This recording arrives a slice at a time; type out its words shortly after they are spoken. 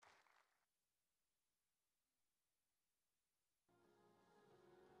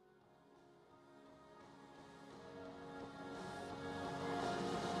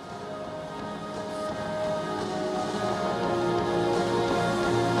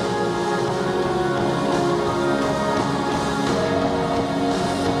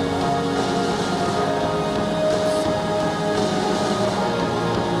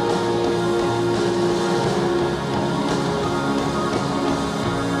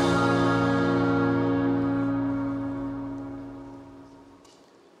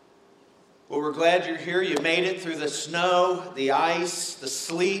We're glad you're here. You made it through the snow, the ice, the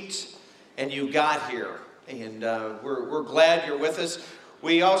sleet, and you got here. And we're glad you're with us.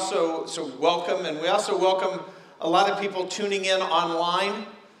 We also welcome a lot of people tuning in online.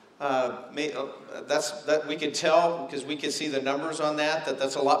 That we could tell because we can see the numbers on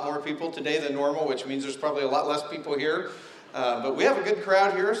that's a lot more people today than normal, which means there's probably a lot less people here. But we have a good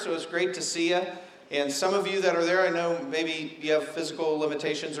crowd here, so it's great to see you. And some of you that are there, I know maybe you have physical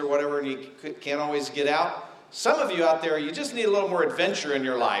limitations or whatever and you can't always get out. Some of you out there, you just need a little more adventure in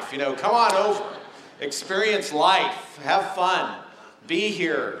your life. Come on over. Experience life. Have fun. Be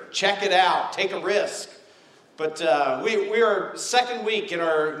here. Check it out. Take a risk. But we are second week in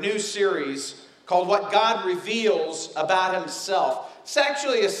our new series called What God Reveals About Himself. It's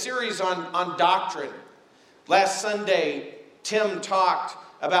actually a series on doctrine. Last Sunday, Tim talked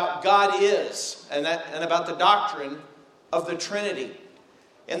about God is and about the doctrine of the Trinity.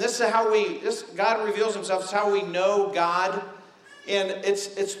 And this is how God reveals Himself. It's how we know God. And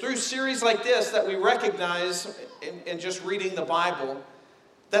it's through series like this that we recognize in just reading the Bible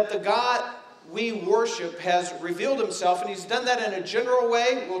that the God we worship has revealed Himself, and He's done that in a general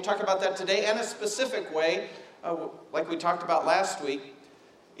way. We'll talk about that today, and a specific way, like we talked about last week.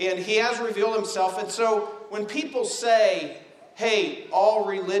 And He has revealed Himself. And so when people say, hey, all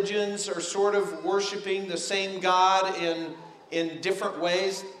religions are sort of worshiping the same God in different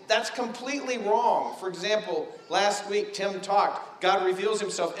ways, that's completely wrong. For example, last week Tim talked, God reveals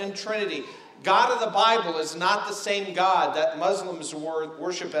Himself in Trinity. God of the Bible is not the same God that Muslims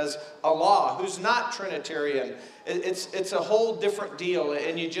worship as Allah, who's not Trinitarian. It's a whole different deal,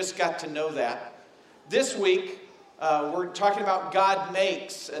 and you just got to know that. This week, we're talking about God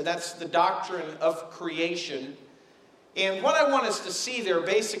makes, and that's the doctrine of creation. And what I want us to see there,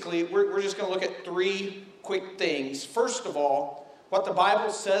 basically, we're just going to look at three quick things. First of all, what the Bible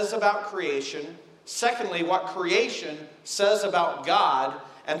says about creation. Secondly, what creation says about God.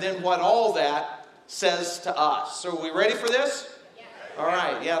 And then what all that says to us. So are we ready for this? Yeah. All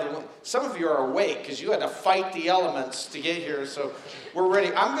right. Yeah. Some of you are awake because you had to fight the elements to get here. So we're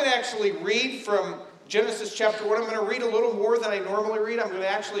ready. I'm going to actually read from Genesis chapter 1. I'm going to read a little more than I normally read. I'm going to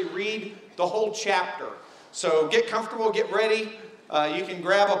actually read the whole chapter. So get comfortable, get ready. You can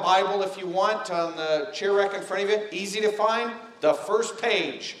grab a Bible if you want on the chair rack in front of you. Easy to find. The first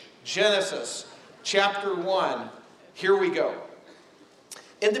page, Genesis chapter 1. Here we go.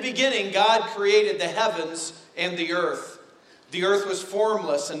 In the beginning, God created the heavens and the earth. The earth was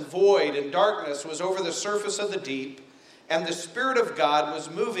formless and void, and darkness was over the surface of the deep, and the Spirit of God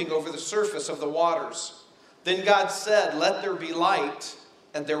was moving over the surface of the waters. Then God said, "Let there be light,"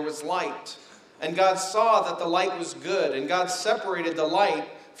 and there was light. And God saw that the light was good, and God separated the light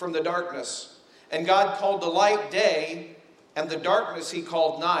from the darkness. And God called the light day, and the darkness He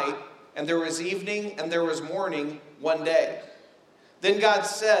called night, and there was evening and there was morning one day. Then God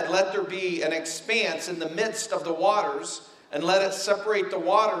said, "Let there be an expanse in the midst of the waters, and let it separate the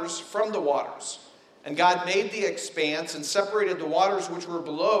waters from the waters." And God made the expanse and separated the waters which were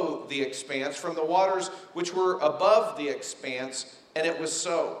below the expanse from the waters which were above the expanse, and it was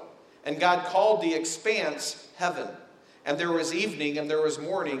so. And God called the expanse heaven. And there was evening and there was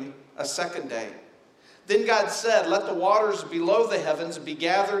morning a second day. Then God said, "Let the waters below the heavens be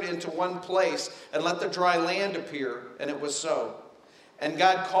gathered into one place, and let the dry land appear." And it was so. And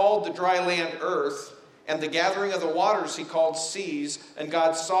God called the dry land earth, and the gathering of the waters He called seas, and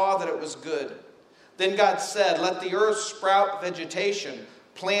God saw that it was good. Then God said, "Let the earth sprout vegetation,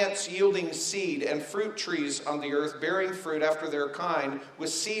 plants yielding seed, and fruit trees on the earth bearing fruit after their kind,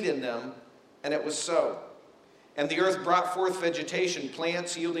 with seed in them." And it was so. And the earth brought forth vegetation,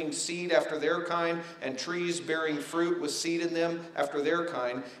 plants yielding seed after their kind, and trees bearing fruit with seed in them after their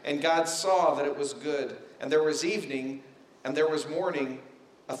kind. And God saw that it was good. And there was evening, and there was morning,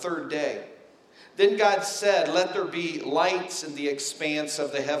 a third day. Then God said, "Let there be lights in the expanse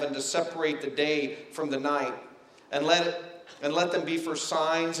of the heaven to separate the day from the night, and let them be for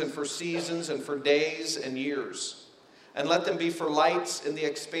signs and for seasons and for days and years. And let them be for lights in the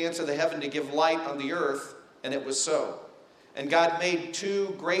expanse of the heaven to give light on the earth." And it was so. And God made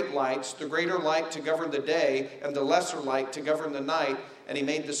two great lights, the greater light to govern the day, and the lesser light to govern the night. And He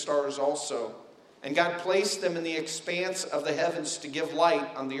made the stars also. And God placed them in the expanse of the heavens to give light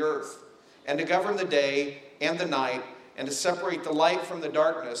on the earth, and to govern the day and the night, and to separate the light from the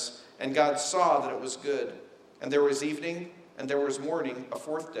darkness. And God saw that it was good. And there was evening, and there was morning, a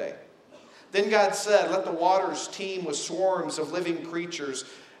fourth day. Then God said, "Let the waters teem with swarms of living creatures,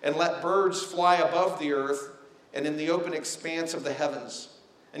 and let birds fly above the earth and in the open expanse of the heavens."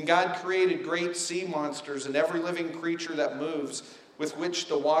 And God created great sea monsters and every living creature that moves, with which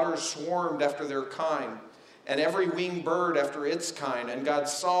the waters swarmed after their kind, and every winged bird after its kind. And God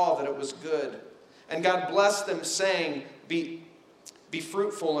saw that it was good. And God blessed them, saying, Be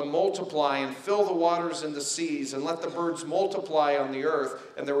fruitful and multiply, and fill the waters in the seas, and let the birds multiply on the earth.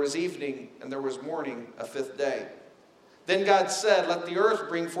 And there was evening, and there was morning, a fifth day. Then God said, Let the earth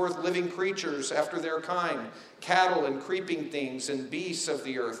bring forth living creatures after their kind, cattle and creeping things, and beasts of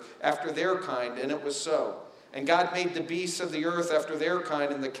the earth after their kind. And it was so. And God made the beasts of the earth after their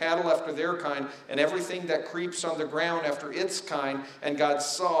kind, and the cattle after their kind, and everything that creeps on the ground after its kind. And God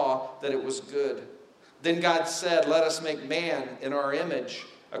saw that it was good. Then God said, Let us make man in our image,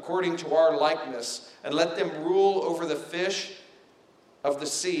 according to our likeness, and let them rule over the fish of the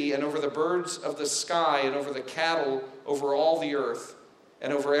sea, and over the birds of the sky, and over the cattle, over all the earth,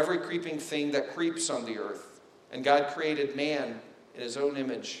 and over every creeping thing that creeps on the earth. And God created man in his own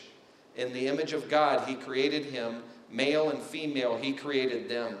image. In the image of God he created him, male and female he created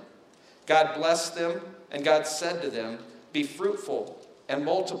them. God blessed them, and God said to them, Be fruitful and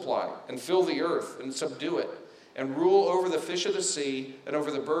multiply, and fill the earth, and subdue it, and rule over the fish of the sea, and over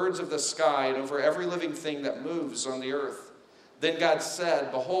the birds of the sky, and over every living thing that moves on the earth. Then God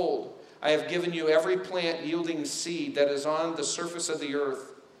said, Behold, I have given you every plant yielding seed that is on the surface of the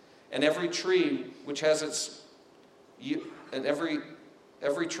earth, and every tree which has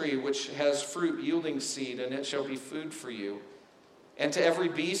every tree which has fruit yielding seed, and it shall be food for you. And to every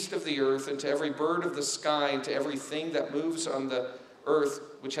beast of the earth, and to every bird of the sky, and to everything that moves on the earth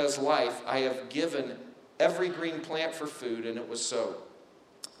which has life, I have given every green plant for food. And it was so.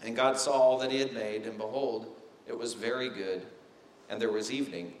 And God saw all that he had made, and behold, it was very good. And there was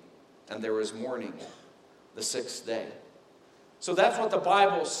evening, and there was morning, the sixth day. So that's what the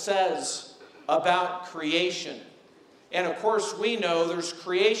Bible says about creation. And of course, we know there's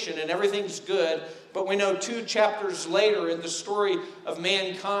creation and everything's good, but we know 2 chapters later in the story of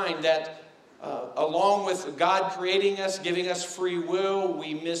mankind that along with God creating us, giving us free will,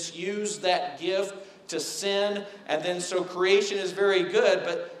 we misuse that gift to sin. And then so creation is very good,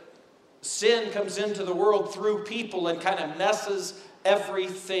 but sin comes into the world through people and kind of messes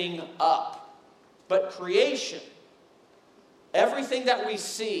everything up. But creation, everything that we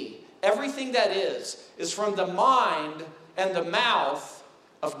see, everything that is from the mind and the mouth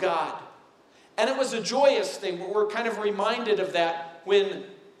of God. And it was a joyous thing. We're kind of reminded of that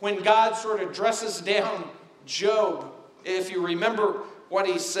when God sort of dresses down Job. If you remember what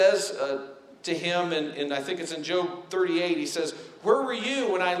he says to him, and I think it's in Job 38, he says, Where were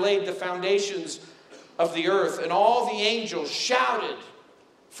you when I laid the foundations of the earth? And all the angels shouted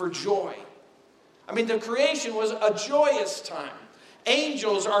for joy. I mean, the creation was a joyous time.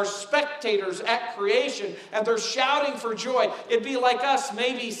 Angels are spectators at creation, and they're shouting for joy. It'd be like us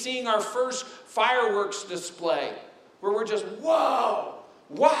maybe seeing our first fireworks display, where we're just, whoa,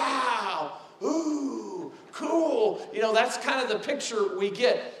 wow, ooh, cool. You know, that's kind of the picture we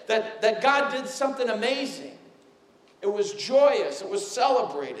get, that God did something amazing. It was joyous. It was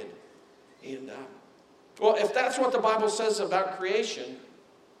celebrated. And, well, if that's what the Bible says about creation,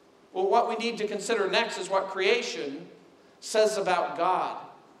 well, what we need to consider next is what creation says about God.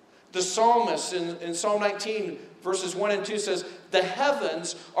 The psalmist in Psalm 19, verses 1 and 2 says, The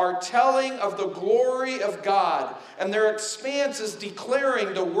heavens are telling of the glory of God, and their expanse is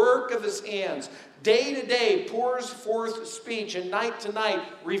declaring the work of his hands. Day to day pours forth speech, and night to night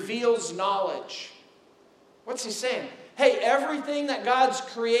reveals knowledge. What's he saying? Hey, everything that God's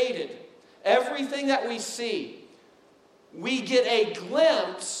created, everything that we see, we get a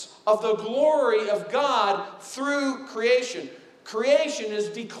glimpse of the glory of God through creation. Creation is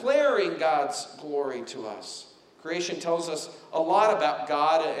declaring God's glory to us. Creation tells us a lot about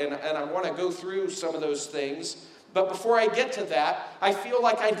God, and I want to go through some of those things. But before I get to that, I feel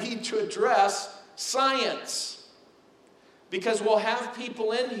like I need to address science. Because we'll have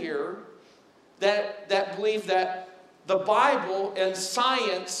people in here that believe that the Bible and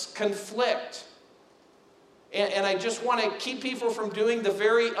science conflict. And I just want to keep people from doing the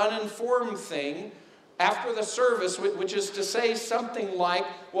very uninformed thing after the service, which is to say something like,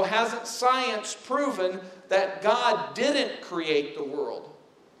 well, hasn't science proven that God didn't create the world?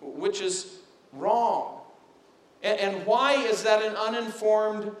 Which is wrong. And why is that an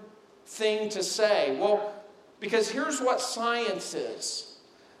uninformed thing to say? Well, because here's what science is.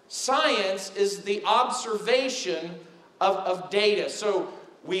 Science is the observation of data. So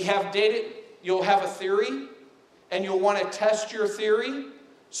we have data, you'll have a theory, and you'll want to test your theory.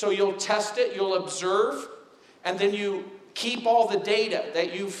 So you'll test it, you'll observe, and then you keep all the data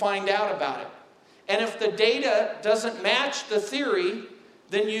that you find out about it. And if the data doesn't match the theory,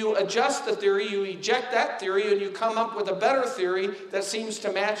 then you adjust the theory, you eject that theory, and you come up with a better theory that seems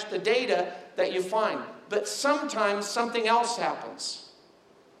to match the data that you find. But sometimes something else happens.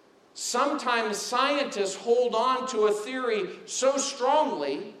 Sometimes scientists hold on to a theory so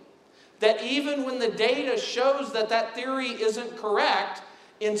strongly that even when the data shows that that theory isn't correct,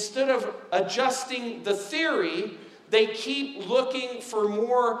 instead of adjusting the theory, they keep looking for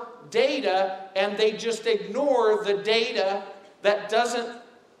more data and they just ignore the data that doesn't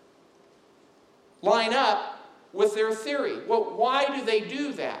line up with their theory. Well, why do they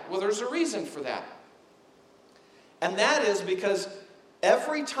do that? Well, there's a reason for that. And that is because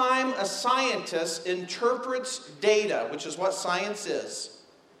every time a scientist interprets data, which is what science is,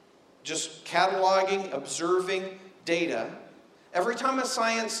 just cataloging, observing data, every time a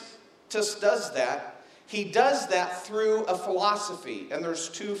scientist does that, he does that through a philosophy, and there's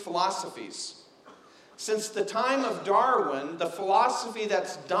two philosophies. Since the time of Darwin, the philosophy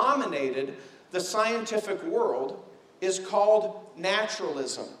that's dominated the scientific world is called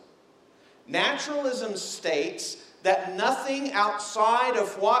naturalism. Naturalism states that nothing outside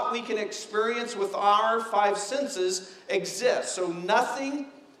of what we can experience with our five senses exists. So nothing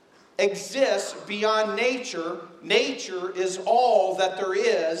exists beyond nature. Nature is all that there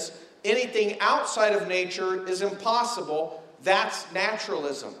is. Anything outside of nature is impossible. That's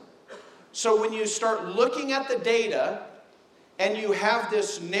naturalism. So when you start looking at the data and you have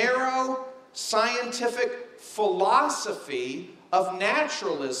this narrow scientific philosophy of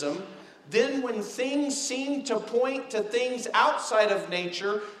naturalism, then when things seem to point to things outside of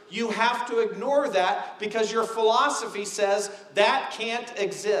nature, you have to ignore that because your philosophy says that can't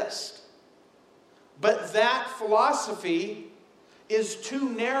exist. But that philosophy is too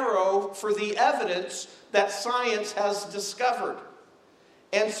narrow for the evidence that science has discovered.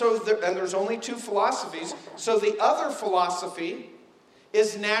 And so there's only two philosophies. So the other philosophy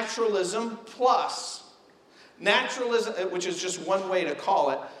is naturalism plus. Naturalism, which is just one way to call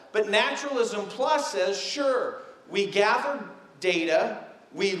it, but naturalism plus says, sure, we gather data,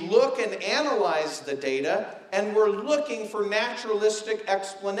 we look and analyze the data, and we're looking for naturalistic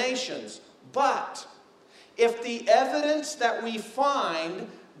explanations. But if the evidence that we find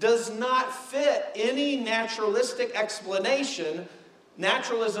does not fit any naturalistic explanation,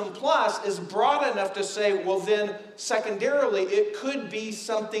 naturalism plus is broad enough to say, well then, secondarily, it could be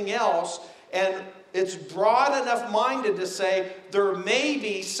something else, and it's broad enough minded to say there may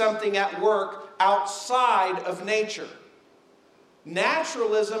be something at work outside of nature.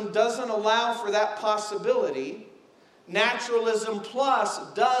 Naturalism doesn't allow for that possibility. Naturalism plus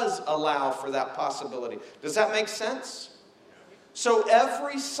does allow for that possibility. Does that make sense? So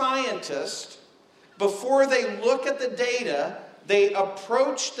every scientist, before they look at the data, they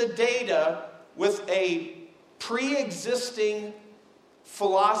approach the data with a pre-existing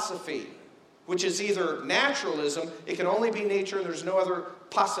philosophy, which is either naturalism, it can only be nature and there's no other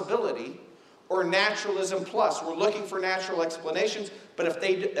possibility, or naturalism plus. We're looking for natural explanations, but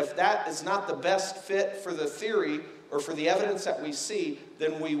if that is not the best fit for the theory or for the evidence that we see,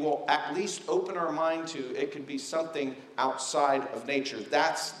 then we will at least open our mind to it could be something outside of nature.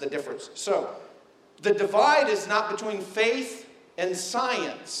 That's the difference. So, the divide is not between faith and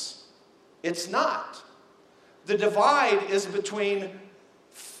science. It's not. The divide is between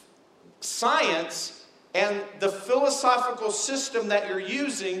science and the philosophical system that you're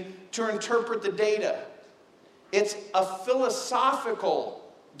using to interpret the data. It's a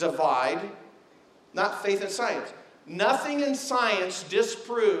philosophical divide, not faith and science. Nothing in science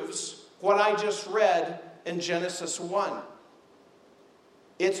disproves what I just read in Genesis 1.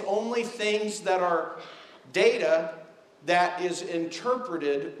 It's only things that are data that is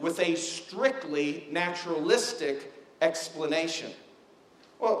interpreted with a strictly naturalistic explanation.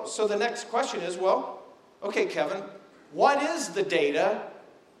 Well, so the next question is, well, okay, Kevin, what is the data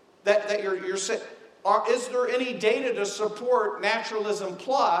that you're saying? Is there any data to support naturalism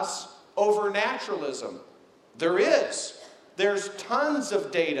plus over naturalism? There is. There's tons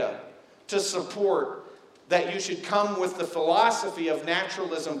of data to support that you should come with the philosophy of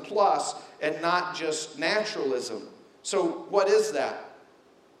naturalism plus and not just naturalism. So what is that?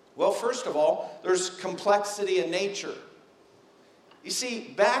 Well, first of all, there's complexity in nature. You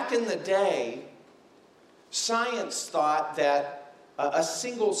see, back in the day, science thought that a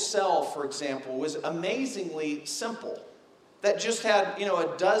single cell, for example, was amazingly simple. That just had,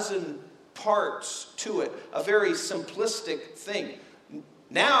 a dozen parts to it. A very simplistic thing.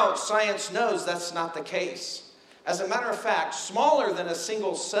 Now, science knows that's not the case. As a matter of fact, smaller than a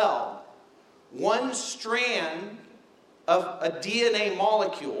single cell, one strand of a DNA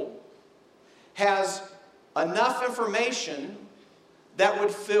molecule has enough information that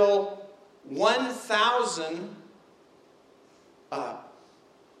would fill 1,000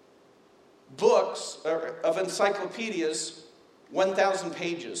 books of encyclopedias, 1,000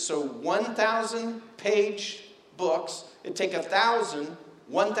 pages. So 1,000 page books, it'd take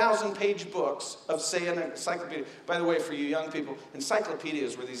 1,000 page books of, say, an encyclopedia. By the way, for you young people,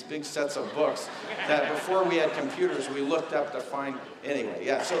 encyclopedias were these big sets of books that before we had computers, we looked up to find. Anyway,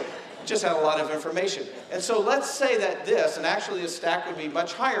 yeah, so just had a lot of information. And so let's say that this, and actually the stack would be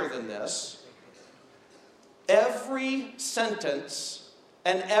much higher than this, every sentence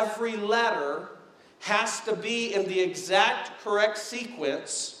and every letter has to be in the exact correct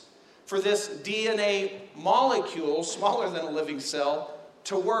sequence for this DNA molecule, smaller than a living cell,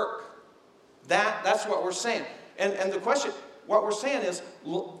 to work. That's what we're saying. And the question, what we're saying is,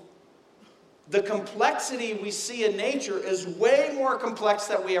 the complexity we see in nature is way more complex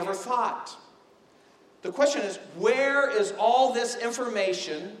than we ever thought. The question is, where is all this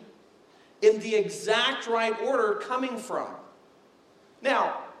information in the exact right order coming from?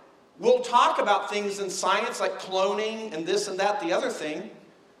 Now, we'll talk about things in science like cloning and this and that, the other thing.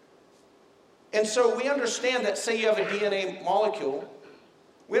 And so we understand that, say you have a DNA molecule,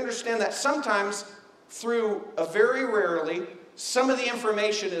 we understand that sometimes, very rarely, some of the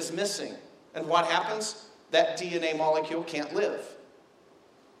information is missing. And what happens? That DNA molecule can't live.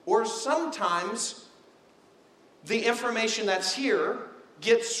 Or sometimes the information that's here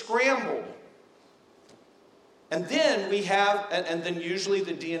gets scrambled. And then we have, and then usually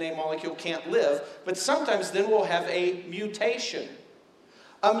the DNA molecule can't live, but sometimes then we'll have a mutation.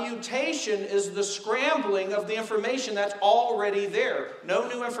 A mutation is the scrambling of the information that's already there. No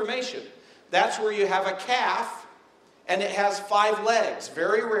new information. That's where you have a calf and it has 5 legs.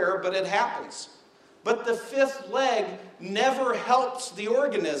 Very rare, but it happens. But the 5th leg never helps the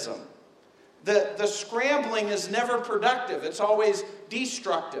organism. The scrambling is never productive. It's always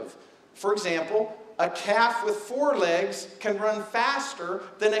destructive. For example, a calf with 4 legs can run faster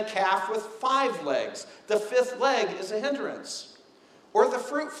than a calf with 5 legs. The 5th leg is a hindrance. Or the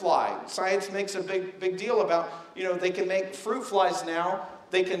fruit fly. Science makes a big deal about, they can make fruit flies now.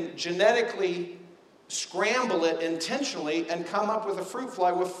 They can genetically scramble it intentionally and come up with a fruit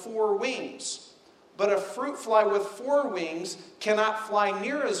fly with 4 wings. But a fruit fly with 4 wings cannot fly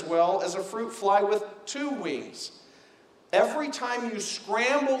near as well as a fruit fly with 2 wings. Every time you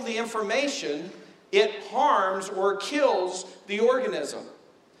scramble the information, it harms or kills the organism.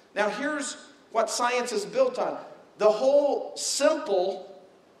 Now here's what science is built on. The whole simple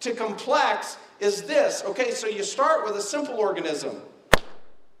to complex is this. Okay, so you start with a simple organism,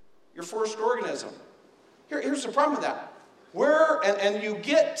 your first organism. Here's the problem with that. And you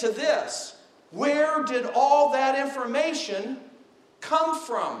get to this. Where did all that information come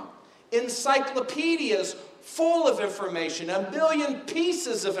from? Encyclopedias full of information, 1 million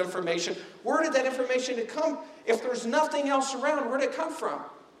pieces of information. Where did that information come? If there's nothing else around, where did it come from?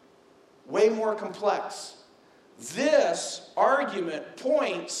 Way more complex. This argument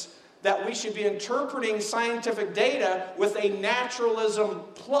points that we should be interpreting scientific data with a naturalism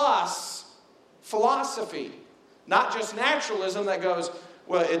plus philosophy. Not just naturalism that goes,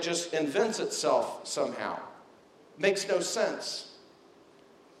 well, it just invents itself somehow. Makes no sense.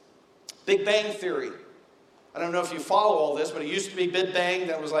 Big Bang Theory. I don't know if you follow all this, but it used to be Big Bang, then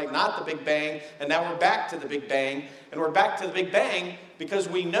it was like not the Big Bang, and now we're back to the Big Bang. And we're back to the Big Bang because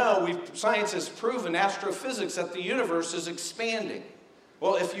we know, science has proven, astrophysics, that the universe is expanding.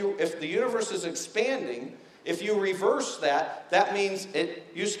 Well, if the universe is expanding, if you reverse that, that means it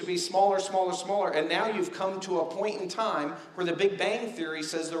used to be smaller, smaller, smaller, and now you've come to a point in time where the Big Bang Theory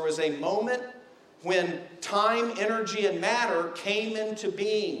says there was a moment when time, energy, and matter came into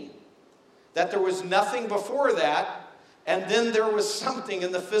being. That there was nothing before that, and then there was something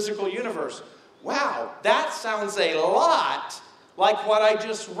in the physical universe. Wow, that sounds a lot like what I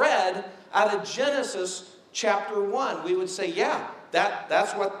just read out of Genesis chapter 1. We would say, yeah,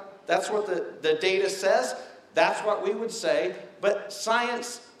 that's what the data says. That's what we would say. But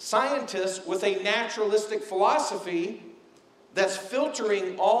scientists with a naturalistic philosophy that's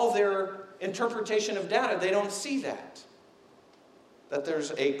filtering all their interpretation of data, they don't see that. That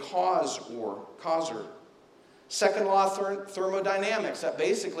there's a causer. Second law of thermodynamics, that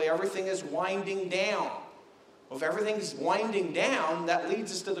basically everything is winding down. Well, if everything's winding down, that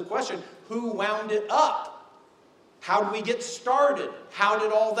leads us to the question, who wound it up? How did we get started? How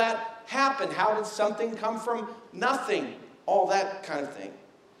did all that happen? How did something come from nothing? All that kind of thing.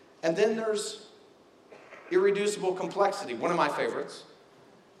 And then there's irreducible complexity, one of my favorites,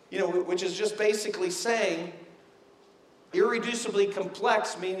 which is just basically saying irreducibly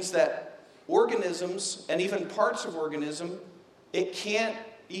complex means that organisms and even parts of organism it can't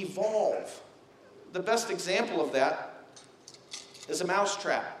evolve. The best example of that is a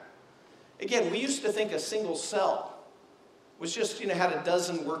mousetrap. Again, we used to think a single cell was just, had a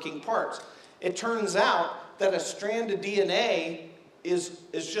dozen working parts. It turns out that a strand of DNA is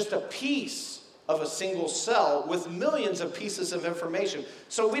just a piece of a single cell with millions of pieces of information.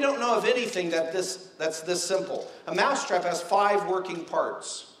 So we don't know of anything that's this simple. A mousetrap has 5 working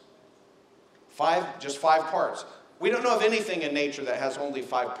parts. Just 5 parts. We don't know of anything in nature that has only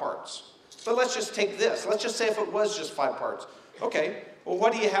 5 parts. But let's just take this. Let's just say if it was just 5 parts. Okay, well,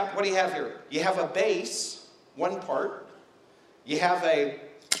 what do you have here? You have a base, 1 part. You have a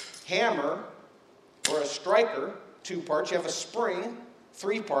hammer or a striker, 2 parts. You have a spring,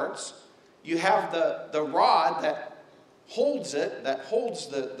 3 parts. You have the rod that holds it, that holds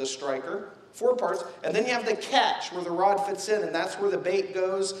the striker, 4 parts. And then you have the catch where the rod fits in, and that's where the bait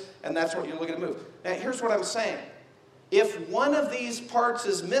goes, and that's what you're looking to move. Now, here's what I'm saying. If one of these parts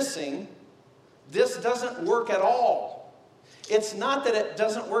is missing, this doesn't work at all. It's not that it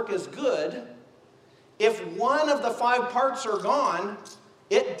doesn't work as good. If one of the 5 parts are gone,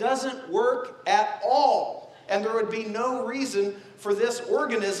 it doesn't work at all. And there would be no reason for this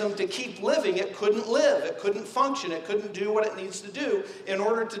organism to keep living. It couldn't live. It couldn't function. It couldn't do what it needs to do in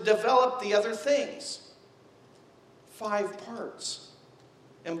order to develop the other things. 5 parts.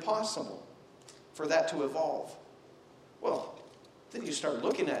 Impossible for that to evolve. Well, then you start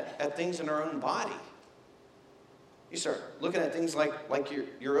looking at things in our own body. You start looking at things like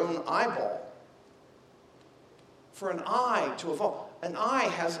your own eyeball. For an eye to evolve, an eye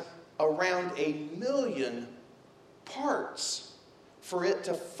has around 1 million parts for it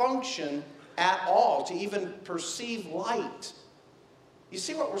to function at all, to even perceive light. You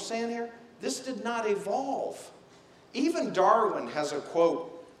see what we're saying here? This did not evolve. Even Darwin has a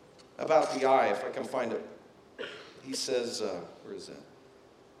quote about the eye, if I can find it. He says, where is that?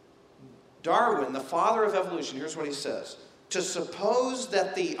 Darwin, the father of evolution, here's what he says. To suppose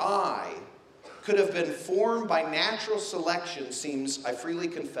that the eye could have been formed by natural selection seems, I freely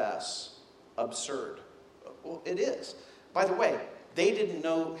confess, absurd. Well, it is. By the way, they didn't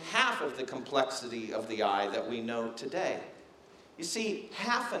know half of the complexity of the eye that we know today. You see,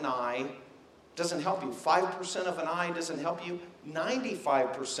 half an eye doesn't help you. 5% of an eye doesn't help you.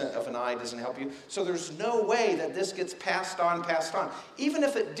 95% of an eye doesn't help you. So there's no way that this gets passed on. Even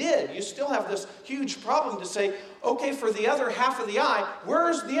if it did, you still have this huge problem to say, okay, for the other half of the eye,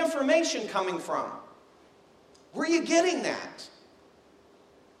 where's the information coming from? Where are you getting that?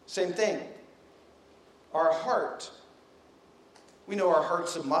 Same thing. Our heart. We know our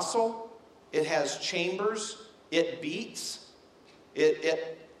heart's a muscle. It has chambers. It beats.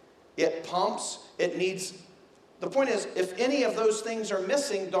 It pumps. It needs... The point is, if any of those things are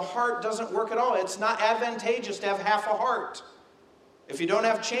missing, the heart doesn't work at all. It's not advantageous to have half a heart. If you don't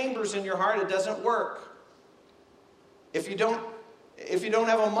have chambers in your heart, it doesn't work. If you don't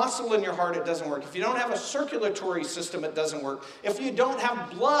have a muscle in your heart, it doesn't work. If you don't have a circulatory system, it doesn't work. If you don't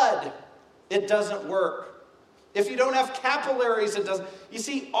have blood, it doesn't work. If you don't have capillaries, it doesn't. You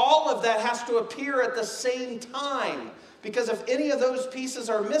see, all of that has to appear at the same time. Because if any of those pieces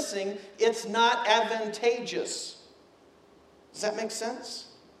are missing, it's not advantageous. Does that make sense?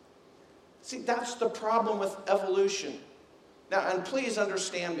 See, that's the problem with evolution. Now, and please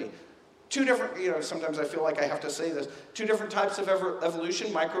understand me. 2 different, sometimes I feel like I have to say this. 2 different types of evolution,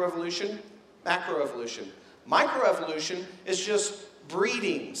 microevolution, macroevolution. Microevolution is just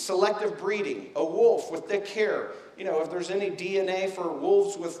breeding, selective breeding. A wolf with thick hair. If there's any DNA for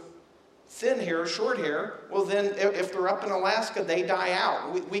wolves with thin hair, short hair, well then if they're up in Alaska, they die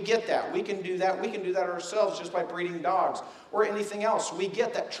out. We get that. We can do that. We can do that ourselves just by breeding dogs or anything else. We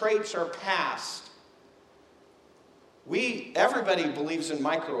get that traits are passed. Everybody believes in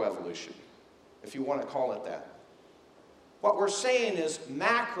microevolution, if you want to call it that. What we're saying is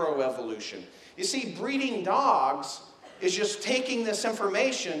macroevolution. You see, breeding dogs is just taking this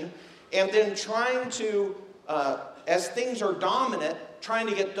information and then trying to, as things are dominant, trying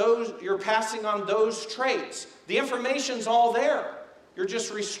to get you're passing on those traits. The information's all there. You're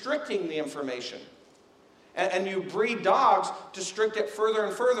just restricting the information. And you breed dogs to restrict it further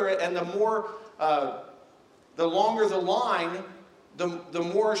and further, and the longer the line, the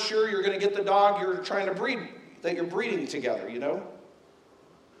more sure you're going to get the dog you're trying to breed, that you're breeding together,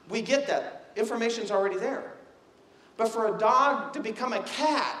 We get that. Information's already there. But for a dog to become a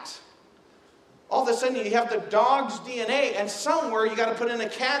cat, all of a sudden you have the dog's DNA, and somewhere you got to put in a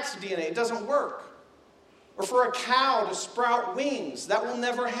cat's DNA. It doesn't work. Or for a cow to sprout wings, that will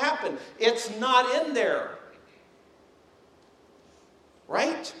never happen. It's not in there.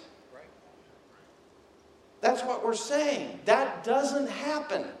 Right? That's what we're saying. That doesn't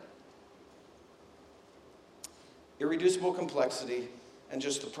happen. Irreducible complexity and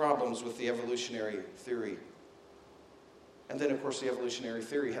just the problems with the evolutionary theory. And then, of course, the evolutionary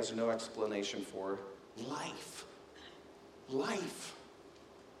theory has no explanation for life. Life.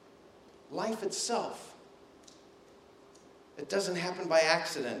 Life itself. It doesn't happen by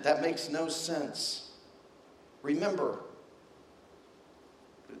accident. That makes no sense. Remember,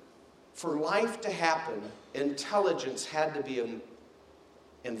 for life to happen, intelligence had to be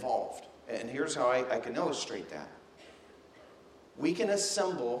involved. And here's how I can illustrate that. We can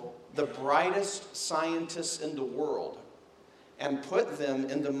assemble the brightest scientists in the world and put them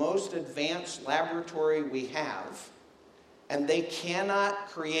in the most advanced laboratory we have, and they cannot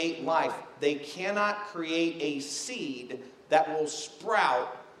create life. They cannot create a seed that will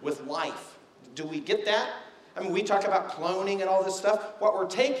sprout with life. Do we get that? I mean, we talk about cloning and all this stuff. What we're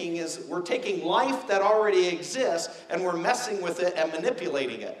taking is we're taking life that already exists and we're messing with it and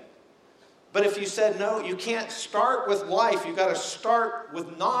manipulating it. But if you said, no, you can't start with life, you've got to start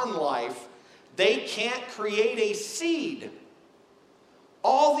with non-life, they can't create a seed.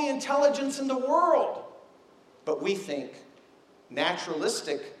 All the intelligence in the world. But we think,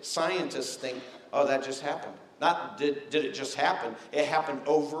 naturalistic scientists think, oh, that just happened. Not did it just happen, it happened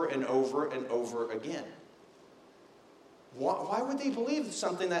over and over and over again. Why would they believe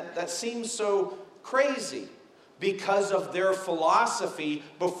something that seems so crazy? Because of their philosophy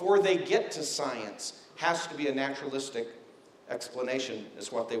before they get to science. Has to be a naturalistic explanation,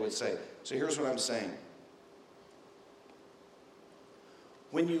 is what they would say. So here's what I'm saying.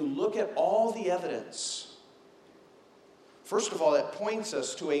 When you look at all the evidence, first of all, it points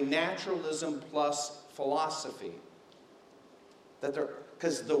us to a naturalism plus philosophy.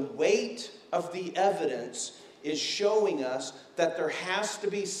 Because the weight of the evidence is showing us that there has to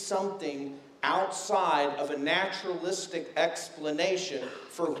be something outside of a naturalistic explanation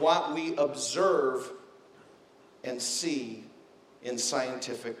for what we observe and see in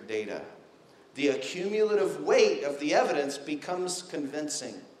scientific data. The accumulative weight of the evidence becomes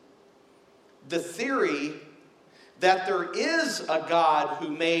convincing. The theory that there is a God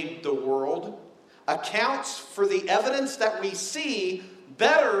who made the world accounts for the evidence that we see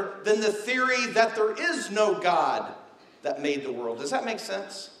better than the theory that there is no God that made the world. Does that make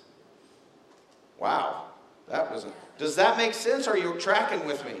sense? Wow, does that make sense? Are you tracking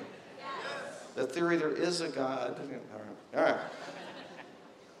with me? Yes. The theory there is a God. All right.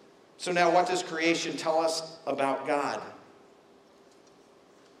 So now what does creation tell us about God?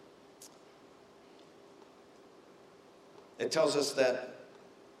 It tells us that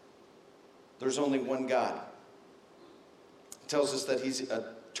there's only one God. It tells us that he's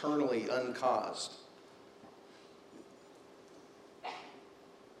eternally uncaused.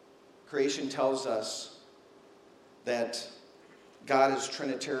 Creation tells us that God is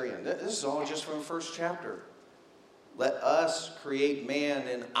Trinitarian. This is all just from the first chapter. Let us create man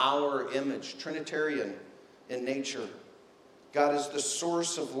in our image. Trinitarian in nature. God is the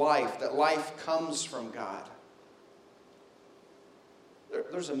source of life, that life comes from God.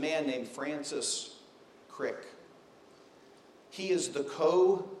 There's a man named Francis Crick. He is the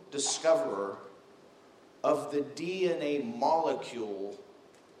co-discoverer of the DNA molecule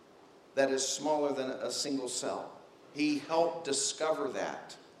that is smaller than a single cell. He helped discover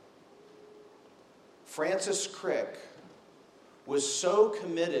that. Francis Crick was so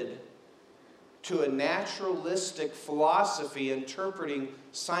committed to a naturalistic philosophy interpreting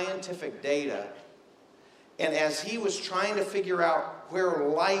scientific data, and as he was trying to figure out where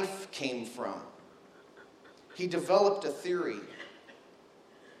life came from, he developed a theory.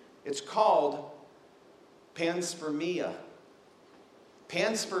 It's called panspermia.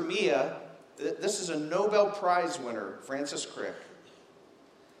 Panspermia, this is a Nobel Prize winner, Francis Crick.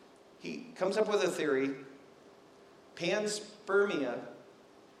 He comes up with a theory, panspermia,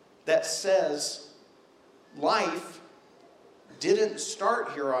 that says life didn't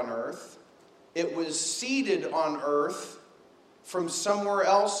start here on Earth. It was seeded on Earth from somewhere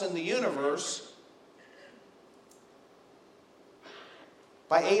else in the universe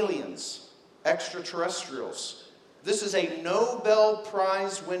by aliens, extraterrestrials. This is a Nobel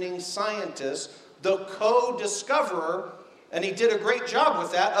Prize-winning scientist, the co-discoverer, and he did a great job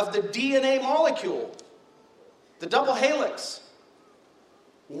with that, of the DNA molecule, the double helix.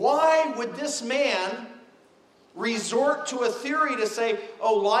 Why would this man resort to a theory to say,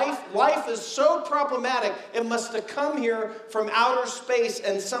 oh, life is so problematic, it must have come here from outer space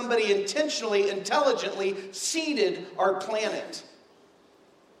and somebody intentionally, intelligently seeded our planet?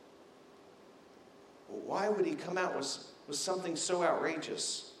 Why would he come out with something so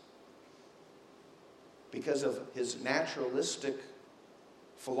outrageous? because of his naturalistic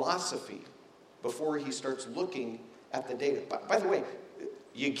philosophy before he starts looking at the data. By the way,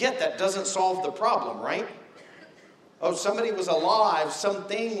 you get that doesn't solve the problem, right? Oh, somebody was alive,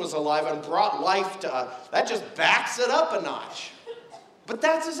 something was alive and brought life to us. That just backs it up a notch. But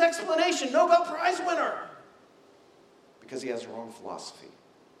that's his explanation. Nobel Prize winner. Because he has the wrong philosophy.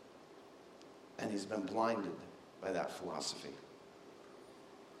 And he's been blinded by that philosophy.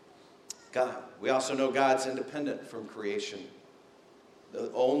 God. We also know God's independent from creation.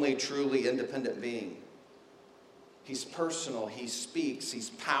 The only truly independent being. He's personal, he speaks,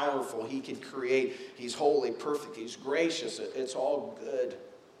 he's powerful, he can create, he's holy, perfect, he's gracious, it's all good.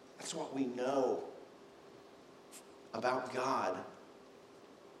 That's what we know about God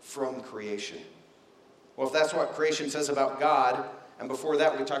from creation. Well, if that's what creation says about God, and before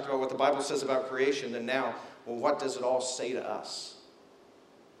that we talked about what the Bible says about creation, then now, well, what does it all say to us?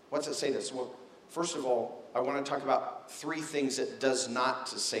 What's it say to us? Well, first of all, I want to talk about 3 things it does not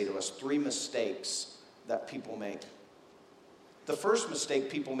to say to us, 3 mistakes that people make. The first mistake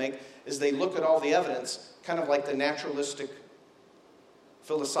people make is they look at all the evidence, kind of like the naturalistic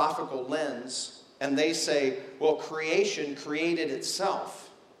philosophical lens, and they say, well, creation created itself.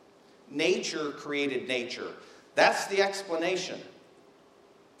 Nature created nature. That's the explanation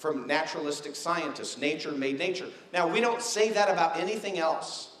from naturalistic scientists. Nature made nature. Now, we don't say that about anything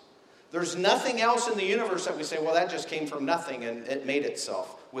else. There's nothing else in the universe that we say, well, that just came from nothing and it made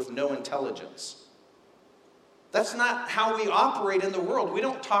itself with no intelligence. That's not how we operate in the world. We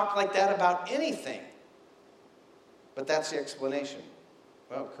don't talk like that about anything. But that's the explanation.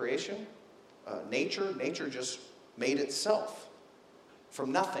 Well, creation, nature just made itself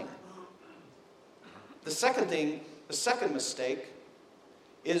from nothing. The second mistake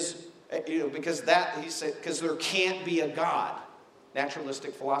is, because he said, because there can't be a God.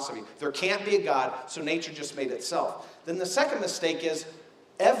 Naturalistic philosophy. There can't be a God, so nature just made itself. Then the second mistake is,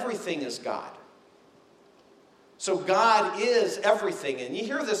 everything is God. So God is everything. And you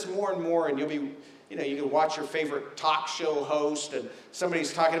hear this more and more, and you can watch your favorite talk show host, and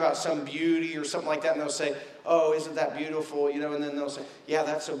somebody's talking about some beauty or something like that, and they'll say, oh, isn't that beautiful? And then they'll say, yeah,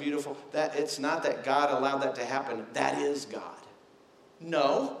 that's so beautiful. That it's not that God allowed that to happen. That is God.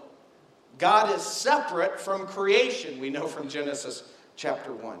 No. God is separate from creation, we know from Genesis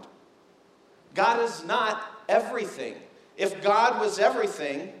chapter 1. God is not everything. If God was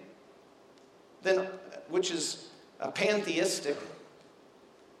everything, then, which is pantheistic,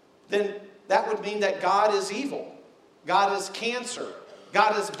 then that would mean that God is evil. God is cancer.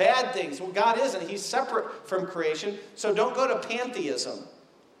 God is bad things. Well, God isn't. He's separate from creation. So don't go to pantheism.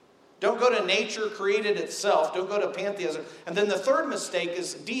 Don't go to nature created itself. Don't go to pantheism. And then the third mistake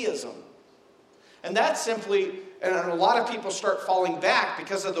is deism. And that's simply, and a lot of people start falling back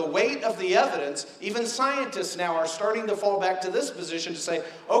because of the weight of the evidence. Even scientists now are starting to fall back to this position to say,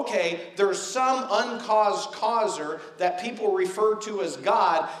 okay, there's some uncaused causer that people refer to as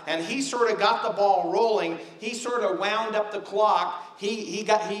God, and he sort of got the ball rolling. He sort of wound up the clock. He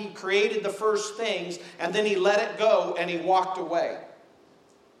created the first things, and then he let it go, and he walked away.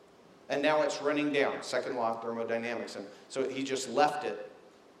 And now it's running down. Second law of thermodynamics. And so he just left it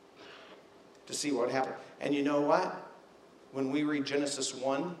to see what happened. And you know what? When we read Genesis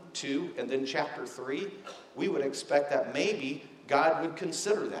 1, 2, and then chapter 3, we would expect that maybe God would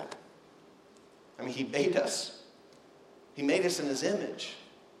consider that. I mean, he made us. He made us in his image.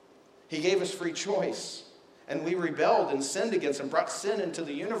 He gave us free choice. And we rebelled and sinned against him, brought sin into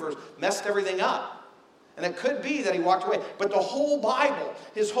the universe, messed everything up. And it could be that he walked away. But the whole Bible,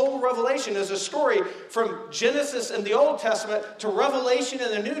 his whole Revelation is a story from Genesis in the Old Testament to Revelation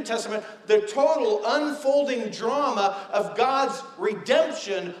in the New Testament, the total unfolding drama of God's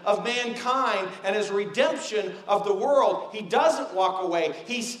redemption of mankind and his redemption of the world. He doesn't walk away.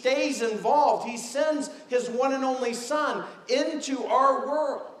 He stays involved. He sends his one and only Son into our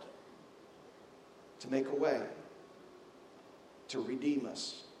world to make a way, to redeem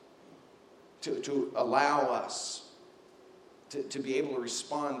us. To allow us to be able to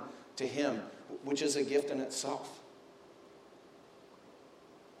respond to him, which is a gift in itself.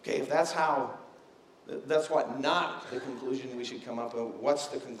 Okay, if that's what not the conclusion we should come up with, what's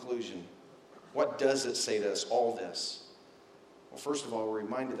the conclusion? What does it say to us, all this? Well, first of all, we're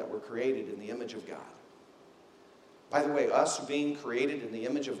reminded that we're created in the image of God. By the way, us being created in the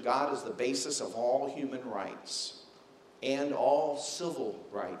image of God is the basis of all human rights and all civil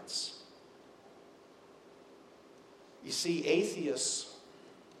rights. You see, atheists,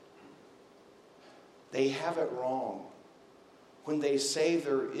 they have it wrong when they say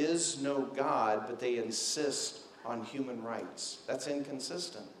there is no God, but they insist on human rights. That's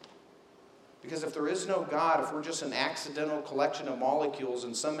inconsistent. Because if there is no God, if we're just an accidental collection of molecules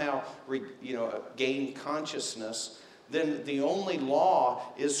and somehow gain consciousness, then the only law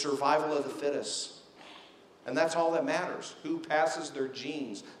is survival of the fittest. And that's all that matters. Who passes their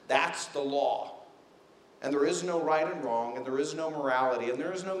genes? That's the law. And there is no right and wrong, and there is no morality, and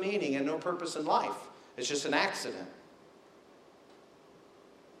there is no meaning and no purpose in life. It's just an accident.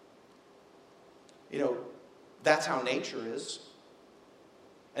 That's how nature is.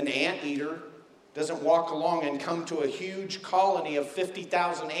 An anteater doesn't walk along and come to a huge colony of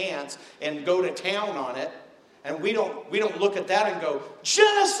 50,000 ants and go to town on it. And we don't look at that and go,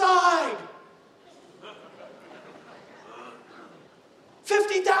 genocide!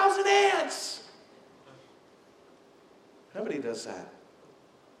 50,000 ants! Nobody does that.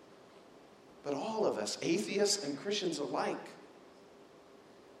 But all of us, atheists and Christians alike,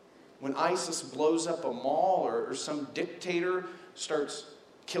 when ISIS blows up a mall or some dictator starts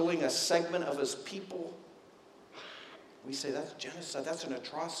killing a segment of his people, we say that's genocide, that's an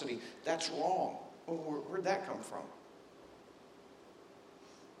atrocity, that's wrong. Well, where'd that come from?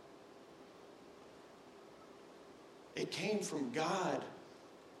 It came from God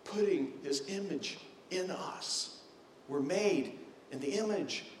putting his image in us. We're made in the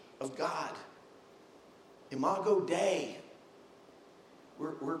image of God. Imago Dei.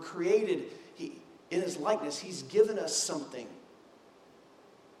 We're created in his likeness. He's given us something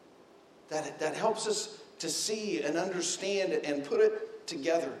that helps us to see and understand it and put it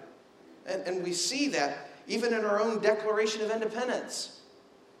together. And we see that even in our own Declaration of Independence.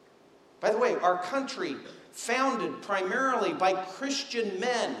 By the way, our country, founded primarily by Christian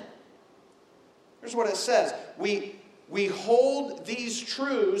men. Here's what it says. We hold these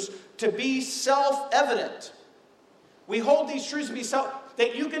truths to be self-evident. We hold these truths to be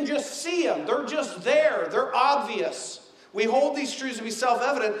that you can just see them. They're just there. They're obvious. We hold these truths to be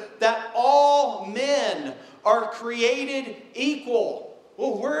self-evident that all men are created equal.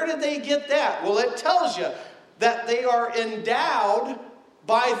 Well, where did they get that? Well, it tells you that they are endowed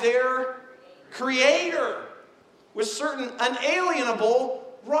by their Creator with certain unalienable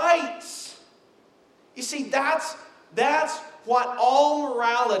rights. You see, that's what all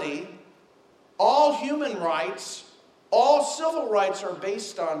morality, all human rights, all civil rights are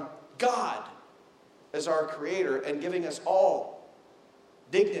based on. God as our Creator and giving us all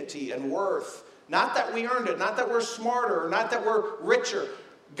dignity and worth. Not that we earned it, not that we're smarter, not that we're richer.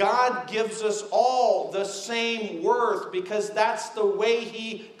 God gives us all the same worth because that's the way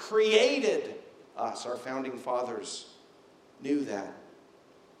he created us. Our founding fathers knew that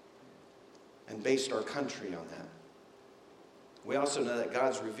and based our country on that. We also know that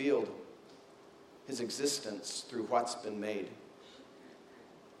God's revealed his existence through what's been made.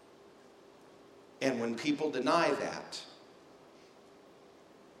 And when people deny that,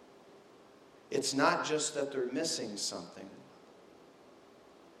 it's not just that they're missing something.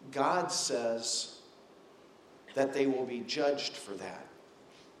 God says that they will be judged for that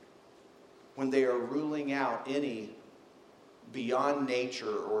when they are ruling out any beyond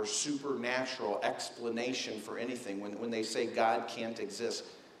nature or supernatural explanation for anything, when they say God can't exist.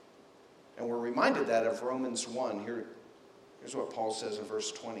 And we're reminded that of Romans 1. Here's what Paul says in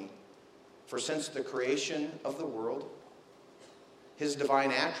verse 20. For since the creation of the world, his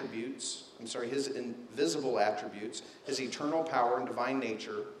divine attributes, his invisible attributes, his eternal power and divine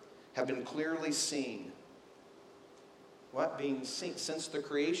nature have been clearly seen. What? Being seen. Since the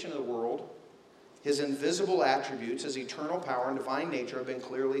creation of the world, his invisible attributes, his eternal power and divine nature have been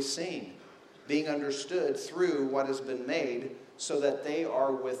clearly seen, being understood through what has been made, so that they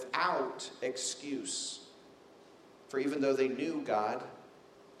are without excuse. For even though they knew God,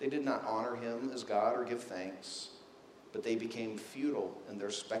 they did not honor him as God or give thanks, but they became futile in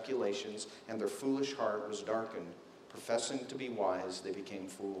their speculations, and their foolish heart was darkened. Professing to be wise, they became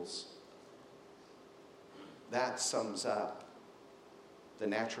fools. That sums up the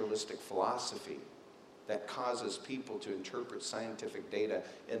naturalistic philosophy that causes people to interpret scientific data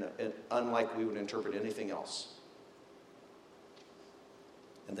unlike we would interpret anything else.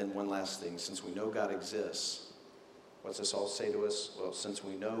 And then one last thing, since we know God exists, what's this all say to us? Well, since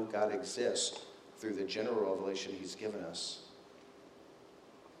we know God exists through the general revelation he's given us,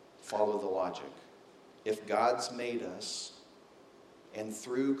 follow the logic. If God's made us, and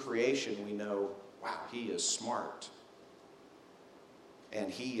through creation we know, wow, he is smart, and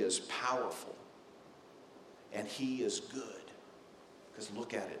he is powerful, and he is good. Because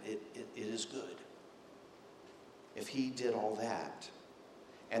look at it, it is good. If he did all that,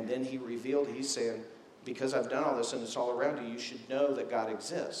 and then he revealed, he's saying, because I've done all this and it's all around you, you should know that God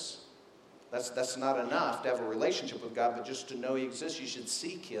exists. That's not enough to have a relationship with God, but just to know he exists, you should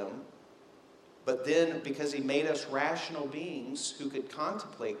seek him. But then, because he made us rational beings who could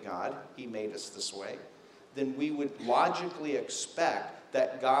contemplate God, he made us this way, then we would logically expect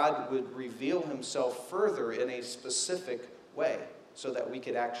that God would reveal himself further in a specific way so that we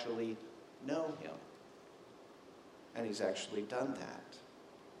could actually know him. And he's actually done that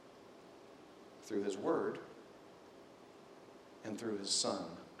through his word and through his Son,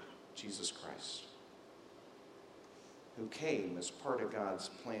 Jesus Christ, who came as part of God's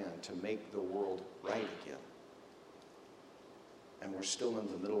plan to make the world right again. And we're still in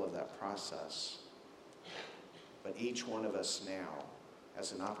the middle of that process. But each one of us now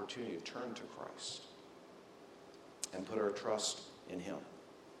has an opportunity to turn to Christ and put our trust in him.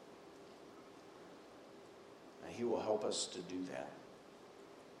 And he will help us to do that.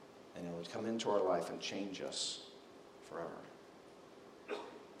 And it will come into our life and change us forever.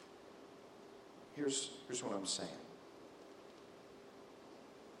 Here's what I'm saying.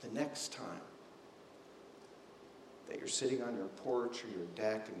 The next time that you're sitting on your porch or your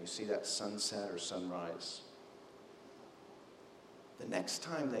deck and you see that sunset or sunrise, the next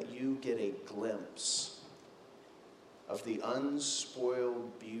time that you get a glimpse of the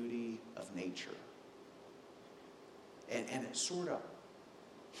unspoiled beauty of nature, and it sort of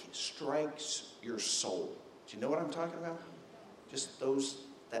strikes your soul. Do you know what I'm talking about? Just those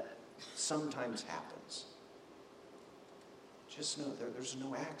that sometimes happens. Just know there's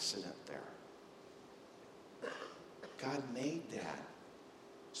no accident there. God made that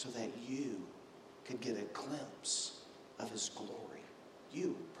so that you could get a glimpse of his glory.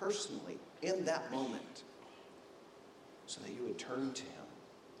 You, personally, in that moment. So that you would turn to him,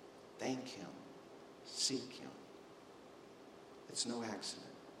 thank him, seek him. It's no accident.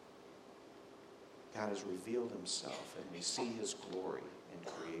 God has revealed himself, and we see his glory in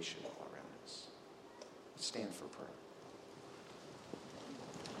creation all around us. Let's stand for prayer.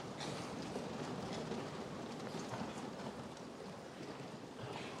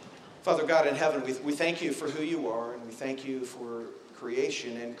 Father God in heaven, we thank you for who you are, and we thank you for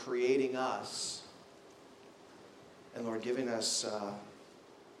creation and creating us. And Lord, giving us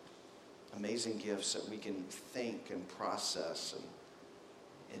amazing gifts that we can think and process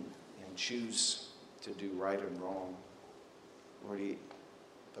and choose to do right and wrong. Lord,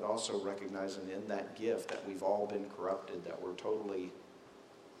 but also recognizing in that gift that we've all been corrupted, that we're totally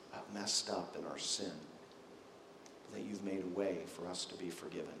messed up in our sin, that you've made a way for us to be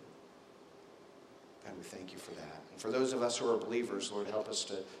forgiven. God, we thank you for that. And for those of us who are believers, Lord, help us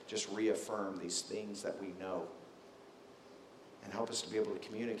to just reaffirm these things that we know. And help us to be able to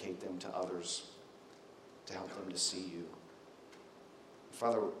communicate them to others, to help them to see you.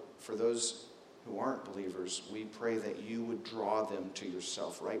 Father, for those who aren't believers, we pray that you would draw them to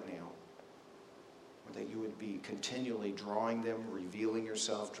yourself right now. Or that you would be continually drawing them, revealing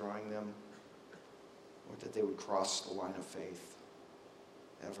yourself, drawing them. Or that they would cross the line of faith,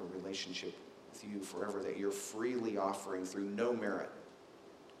 have a relationship with you forever, that you're freely offering through no merit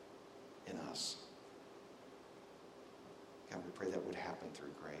in us. God, we pray that would happen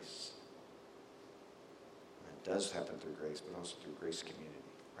through grace. And it does happen through grace, but also through Grace Community,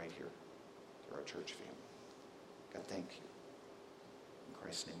 right here, through our church family. God, thank you. In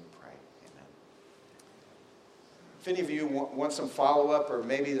Christ's name we pray. Amen. If any of you want some follow-up, or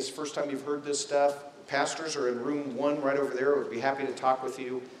maybe this is the first time you've heard this stuff, pastors are in room 1 right over there. We'd be happy to talk with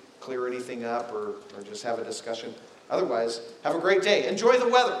you, clear anything up, or just have a discussion. Otherwise, have a great day. Enjoy the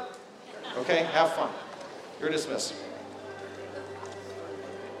weather. Okay? Have fun. You're dismissed.